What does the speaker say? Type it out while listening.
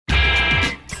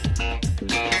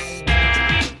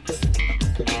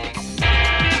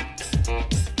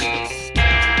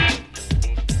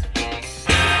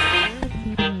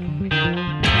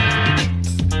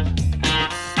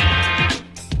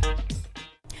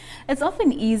It's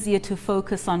often easier to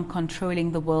focus on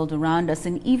controlling the world around us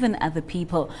and even other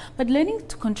people, but learning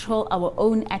to control our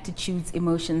own attitudes,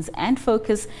 emotions and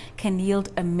focus can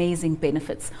yield amazing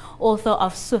benefits. Author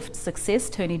of Swift Success,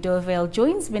 Tony Dovale,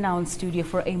 joins me now in studio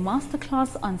for a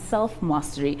masterclass on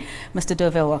self-mastery. Mr.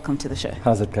 Dovale, welcome to the show.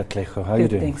 How's it, Katlego? How are you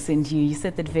doing? Thanks, and you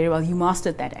said that very well. You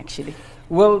mastered that, actually.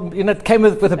 Well, it came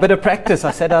with a bit of practice.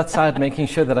 I sat outside making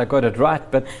sure that I got it right,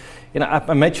 but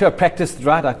I made sure I practiced it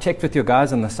right. I checked with your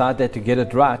guys on the side there to get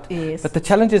it right. Yes. But the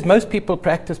challenge is most people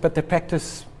practice, but they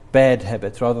practice bad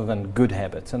habits rather than good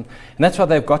habits. And that's why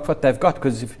they've got what they've got,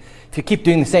 because if you keep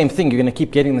doing the same thing, you're going to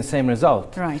keep getting the same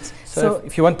result. Right. So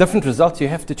if you want different results, you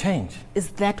have to change. Is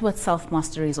that what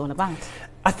self-mastery is all about?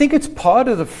 I think it's part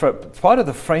of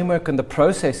the framework and the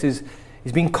process is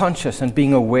being conscious and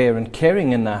being aware and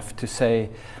caring enough to say,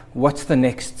 what's the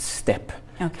next step?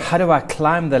 Okay. How do I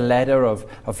climb the ladder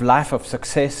of life, of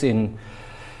success in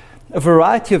a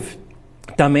variety of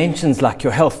dimensions like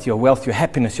your health, your wealth, your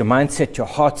happiness, your mindset, your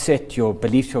heart set, your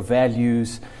beliefs, your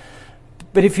values.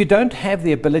 But if you don't have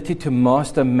the ability to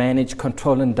master, manage,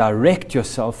 control and direct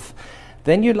yourself,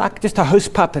 then you're like just a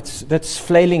hosepipe that's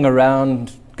flailing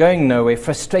around, going nowhere,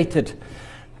 frustrated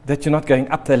that you're not going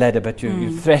up the ladder, but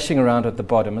you're thrashing around at the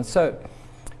bottom. And so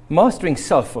mastering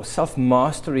self, or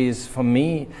self-mastery, is, for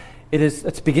me,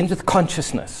 it begins with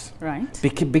consciousness. Right.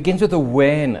 Begins with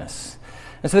awareness.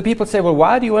 And so the people say, well,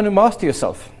 why do you want to master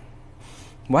yourself?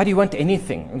 Why do you want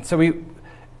anything? And so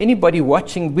anybody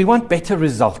watching, we want better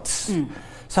results.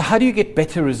 So how do you get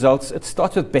better results? It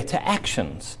starts with better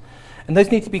actions. And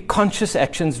those need to be conscious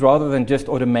actions rather than just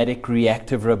automatic,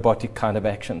 reactive, robotic kind of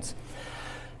actions.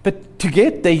 But to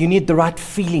get there, you need the right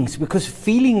feelings, because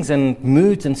feelings and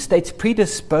moods and states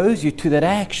predispose you to that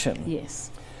action. Yes.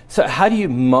 So how do you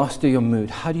master your mood?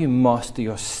 How do you master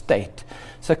your state?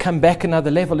 So come back another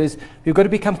level is we've got to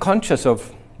become conscious of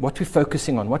what we're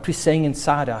focusing on, what we're saying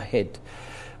inside our head.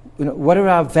 What are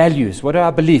our values? What are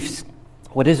our beliefs?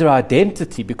 What is our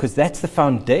identity? Because that's the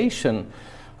foundation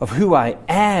of who I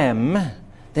am,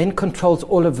 then controls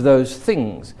all of those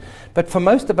things. But for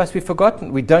most of us, we've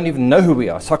forgotten. We don't even know who we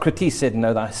are. Socrates said,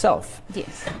 know thyself.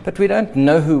 Yes. But we don't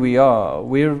know who we are.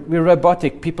 We're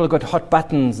robotic. People have got hot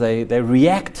buttons. They're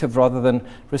reactive rather than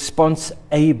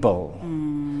response-able.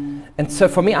 And so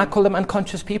for me, I call them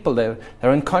unconscious people. They're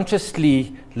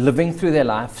unconsciously living through their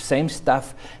life, same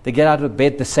stuff. They get out of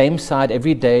bed the same side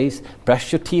every day,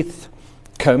 brush your teeth,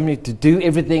 comb, to do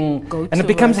everything, and it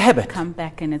becomes habit. Come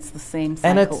back and it's the same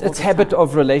cycle. And it's habit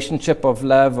of relationship, of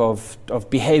love, of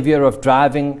behavior, of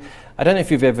driving. I don't know if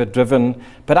you've ever driven,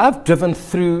 but I've driven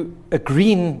through a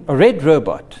red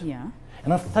robot. Yeah.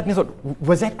 And I suddenly thought,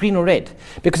 was that green or red?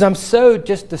 Because I'm so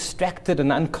just distracted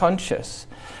and unconscious.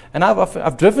 And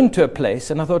I've driven to a place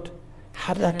and I thought,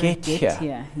 how did I get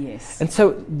here? Yes. And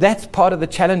so that's part of the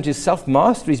challenge, is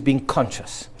self-mastery, is being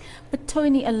conscious. But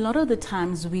Tony, a lot of the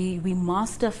times we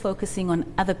master focusing on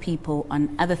other people,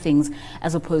 on other things,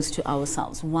 as opposed to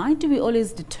ourselves. Why do we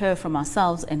always deter from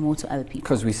ourselves and more to other people?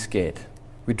 Because we're scared.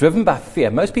 We're driven by fear.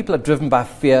 Most people are driven by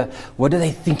fear. What are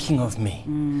they thinking of me?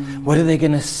 What are they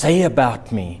going to say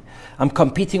about me? I'm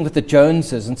competing with the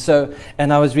Joneses.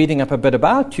 And I was reading up a bit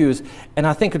about you, and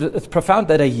I think it's profound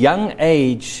that at a young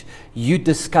age you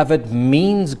discovered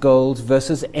means goals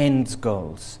versus ends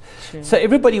goals. Sure. So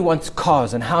everybody wants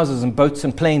cars and houses and boats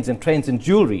and planes and trains and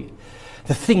jewelry,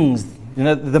 the things,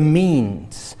 the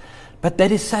means. But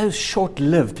that is so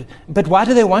short-lived. But why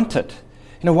do they want it?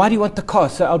 Why do you want the car?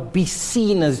 So I'll be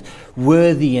seen as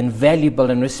worthy and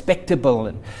valuable and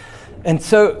respectable. And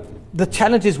so the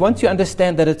challenge is, once you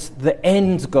understand that it's the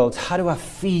ends goals, how do I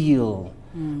feel?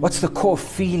 What's the core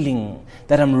feeling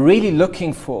that I'm really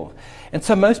looking for? And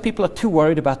so most people are too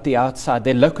worried about the outside.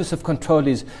 Their locus of control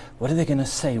is, what are they going to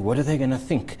say? What are they going to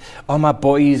think? Are my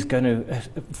boys going to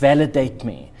validate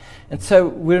me? And so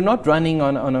we're not running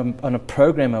on a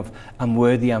program of, I'm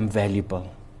worthy, I'm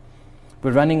valuable.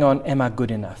 We're running on, am I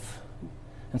good enough?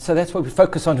 And so that's what we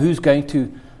focus on, who's going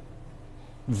to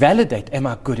validate, am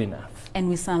I good enough? And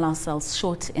we sell ourselves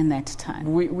short in that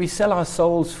time. We sell our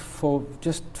souls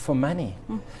just for money.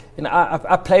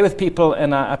 I play with people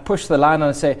and I push the line and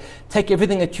I say, take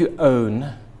everything that you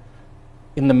own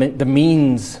in the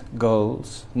means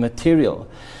goals, material,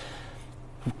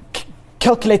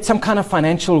 calculate some kind of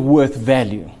financial worth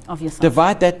value. Of yourself.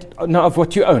 Divide that, of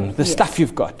what you own, the stuff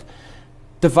you've got.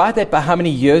 divide that by how many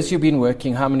years you've been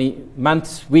working, how many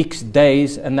months, weeks,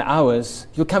 days, and the hours,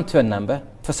 you'll come to a number.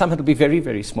 For some, it'll be very,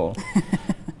 very small.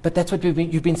 But that's what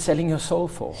you've been selling your soul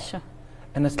for. Sure.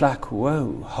 And it's like,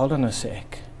 whoa, hold on a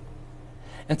sec.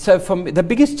 And so the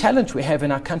biggest challenge we have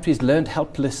in our country is learned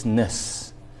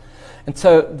helplessness. And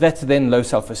so that's then low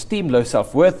self-esteem, low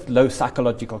self-worth, low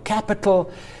psychological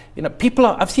capital. You know,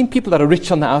 I've seen people that are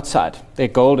rich on the outside. They're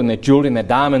gold and they're jewelry and they're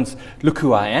diamonds. Look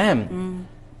who I am.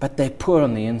 But they're poor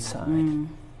on the inside. And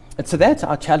so that's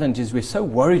our challenge, is we're so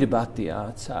worried about the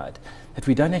outside that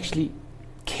we don't actually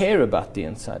care about the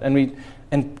inside.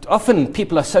 And often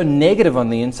people are so negative on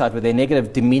the inside with their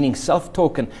negative, demeaning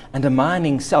self-talk and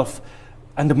undermining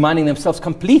themselves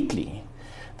completely,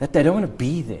 that they don't want to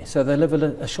be there. So they live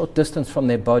a short distance from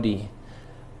their body,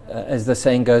 as the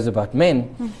saying goes about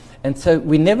men. And so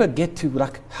we never get to,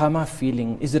 like, how am I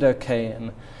feeling? Is it okay?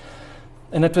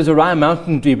 And it was Orion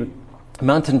Mountain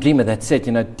Dreamer that said,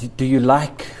 you know, do you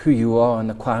like who you are and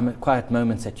the quiet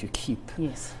moments that you keep?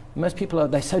 Yes. Most people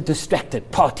they're so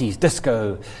distracted, parties,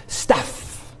 disco,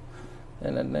 stuff,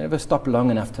 and they never stop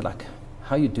long enough to, like,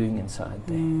 how are you doing inside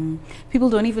there? People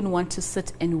don't even want to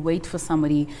sit and wait for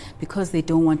somebody because they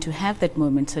don't want to have that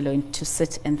moment alone to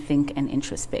sit and think and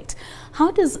introspect.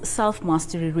 How does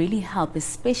self-mastery really help,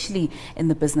 especially in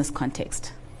the business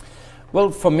context?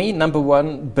 Well, for me, number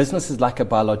one, business is like a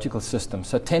biological system.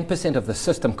 So 10% of the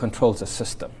system controls a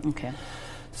system. Okay.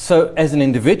 So as an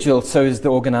individual, so is the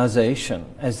organization.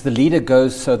 As the leader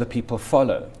goes, so the people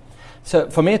follow. So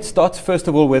for me, it starts, first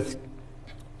of all, with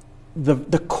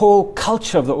the core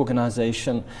culture of the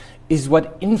organization is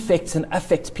what infects and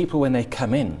affects people when they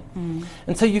come in.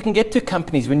 And so you can get to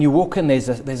companies, when you walk in, there's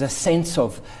a sense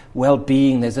of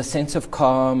well-being, there's a sense of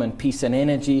calm and peace and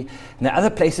energy. And the other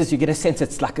places you get a sense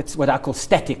it's what I call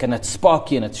static, and it's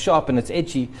sparky and it's sharp and it's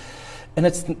edgy.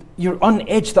 And you're on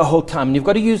edge the whole time. And you've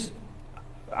got to use,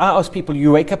 I ask people,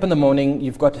 you wake up in the morning,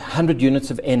 you've got 100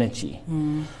 units of energy.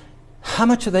 How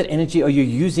much of that energy are you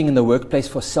using in the workplace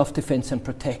for self-defense and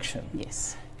protection?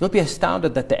 Yes. You'll be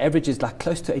astounded that the average is like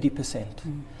close to 80%.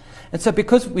 And so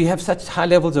because we have such high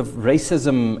levels of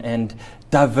racism and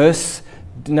diverse,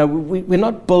 you know, we're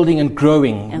not building and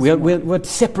growing. We're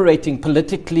separating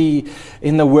politically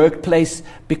in the workplace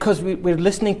because we're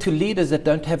listening to leaders that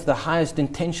don't have the highest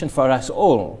intention for us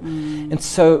all. And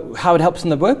so how it helps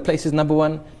in the workplace is, number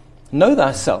one, know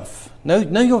thyself.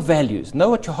 Know your values. Know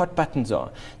what your hot buttons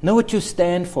are. Know what you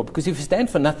stand for. Because if you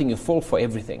stand for nothing, you fall for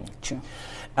everything. True.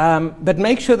 But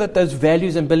make sure that those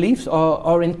values and beliefs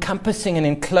are encompassing and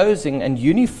enclosing and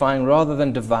unifying rather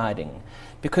than dividing.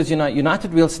 Because, you know,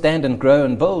 united we'll stand and grow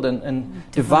and build, and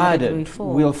divided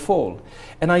we'll fall.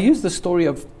 And I use the story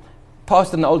of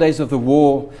past in the old days of the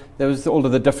war. There was all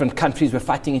of the different countries were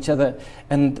fighting each other,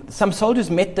 and some soldiers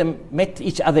met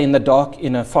each other in the dark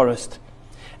in a forest.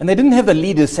 And they didn't have the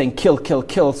leaders saying, kill, kill,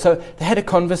 kill. So they had a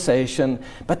conversation,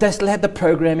 but they still had the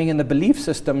programming and the belief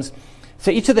systems.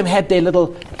 So each of them had their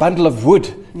little bundle of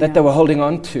wood that they were holding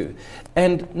on to.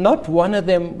 And not one of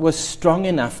them was strong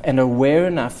enough and aware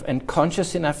enough and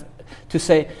conscious enough to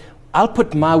say, I'll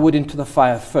put my wood into the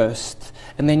fire first,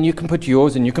 and then you can put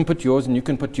yours, and you can put yours, and you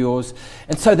can put yours.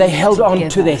 And so they held on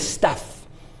to their stuff.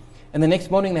 And the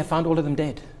next morning they found all of them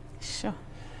dead. Sure.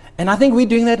 And I think we're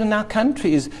doing that in our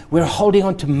country, is we're holding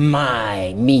on to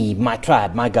me, my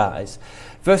tribe, my guys,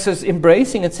 versus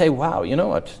embracing and say, wow, you know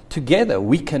what, together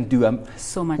we can do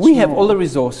so much we more. have all the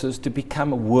resources to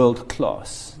become a world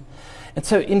class. And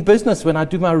so in business, when I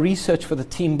do my research for the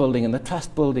team building and the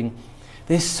trust building,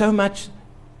 there's so much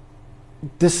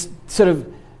this sort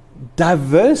of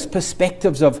diverse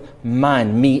perspectives of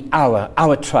mine, me,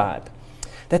 our tribe,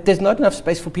 that there's not enough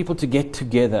space for people to get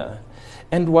together.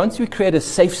 And once we create a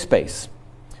safe space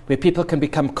where people can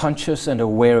become conscious and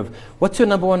aware of what's your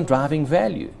number one driving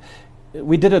value.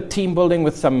 We did a team building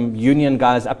with some union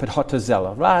guys up at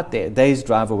Hotazel, right there, a day's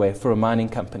drive away, for a mining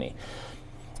company.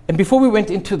 And before we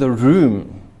went into the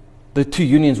room, the two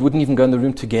unions wouldn't even go in the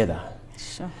room together.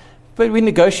 Sure. But we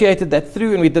negotiated that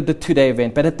through, and we did the 2-day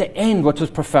event. But at the end, what was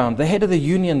profound, the head of the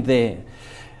union there,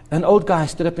 an old guy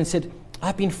stood up and said,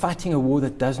 I've been fighting a war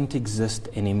that doesn't exist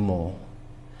anymore.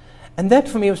 And that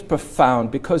for me was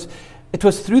profound, because it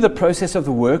was through the process of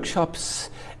the workshops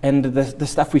and the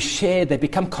stuff we shared, they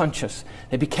become conscious.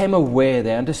 They became aware.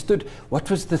 They understood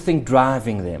what was the thing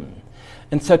driving them.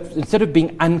 And so instead of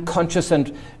being unconscious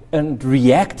and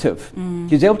reactive,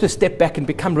 he was able to step back and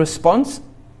become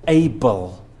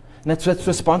response-able. And that's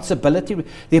responsibility,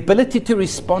 the ability to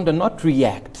respond and not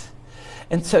react.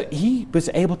 And so he was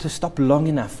able to stop long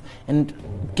enough and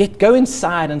go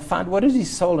inside and find what is his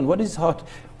soul and what is his heart.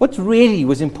 what really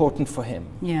was important for him.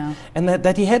 Yeah. And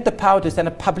that he had the power to stand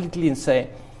up publicly and say,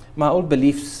 my old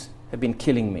beliefs have been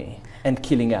killing me and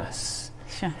killing us.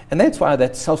 Sure. And that's why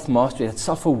that self-mastery, that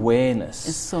self-awareness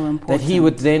It's so important. that he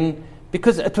would then,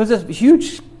 because it was a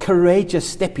huge, courageous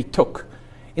step he took,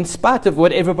 in spite of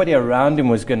what everybody around him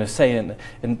was going to say,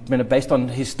 and based on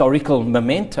historical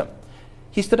momentum.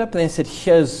 He stood up and then said,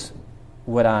 here's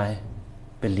what I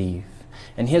believe,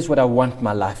 and here's what I want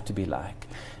my life to be like.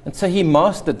 And so he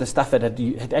mastered the stuff that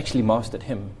had actually mastered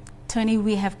him. Tony,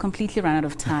 we have completely run out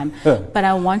of time, but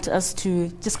I want us to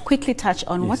just quickly touch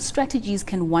on what strategies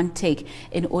can one take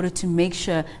in order to make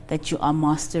sure that you are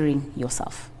mastering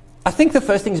yourself? I think the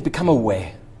first thing is become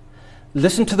aware.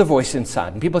 Listen to the voice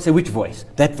inside. And people say, which voice?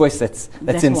 That voice that's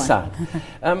inside.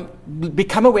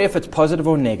 Become aware if it's positive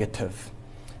or negative.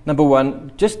 Number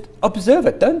one, just observe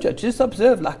it. Don't judge. Just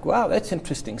observe, like, wow, that's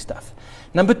interesting stuff.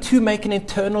 Number two, make an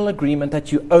internal agreement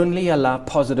that you only allow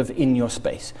positive in your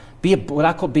space. Be what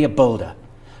I call be a builder.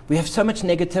 We have so much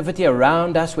negativity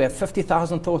around us. We have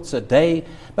 50,000 thoughts a day.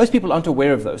 Most people aren't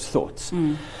aware of those thoughts.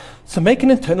 So make an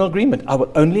internal agreement. I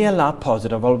will only allow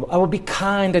positive. I will be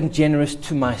kind and generous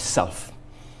to myself.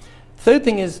 Third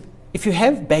thing is, if you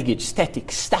have baggage,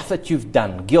 static, stuff that you've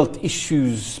done, guilt,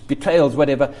 issues, betrayals,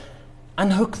 whatever,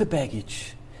 unhook the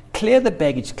baggage. Clear the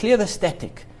baggage. Clear the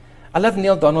static. I love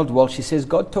Neil Donald Walsh. He says,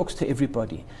 God talks to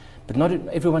everybody, but not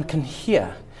everyone can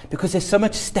hear because there's so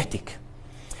much static.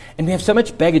 And we have so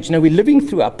much baggage. We're living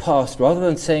through our past rather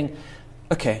than saying,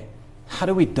 okay, how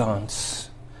do we dance?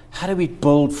 How do we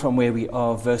build from where we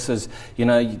are versus,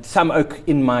 some oak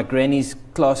in my granny's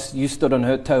class, you stood on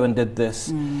her toe and did this.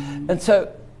 And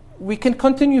so we can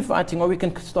continue fighting or we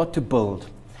can start to build.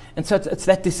 And so it's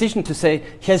that decision to say,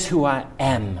 here's who I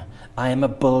am. I am a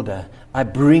builder. I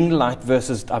bring light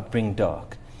versus I bring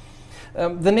dark.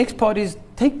 The next part is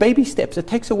take baby steps. It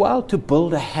takes a while to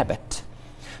build a habit.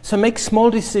 So make small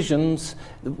decisions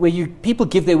where people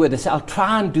give their word. They say, I'll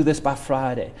try and do this by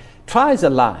Friday. Try is a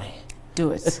lie.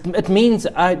 Do it. It means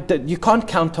that you can't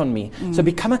count on me. So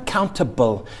become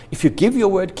accountable. If you give your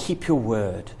word, keep your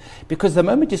word. Because the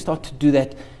moment you start to do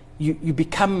that, you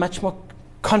become much more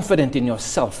confident in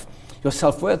yourself. Your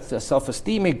self-worth, your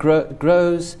self-esteem, it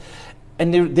grows.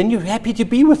 And then you're happy to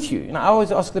be with you. I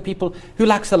always ask the people, who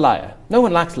likes a liar? No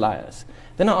one likes liars.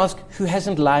 Then I ask, who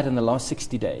hasn't lied in the last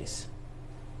 60 days?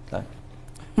 Okay.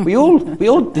 We all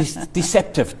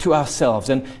deceptive to ourselves.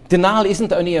 And denial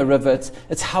isn't only a river,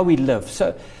 it's how we live.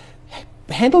 So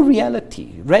handle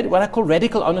reality, what I call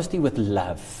radical honesty with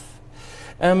love.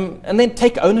 And then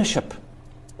take ownership.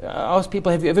 I ask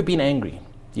people, have you ever been angry?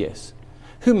 Yes.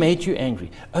 Who made you angry?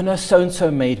 Oh no,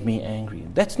 so-and-so made me angry.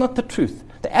 That's not the truth.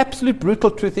 The absolute brutal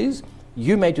truth is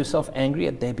you made yourself angry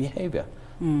at their behavior.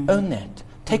 Own that.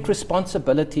 Take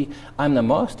responsibility. I'm the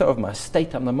master of my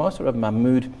state. I'm the master of my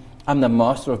mood. I'm the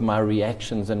master of my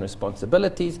reactions and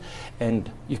responsibilities,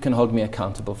 and you can hold me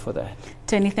accountable for that.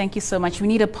 Tony, thank you so much. We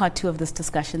need a part 2 of this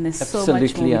discussion. There's Absolutely,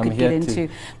 so much more we could get here into.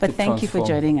 But thank you for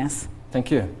joining us. Thank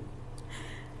you.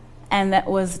 And that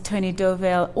was Tony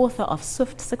Dovale, author of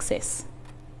Swift Success.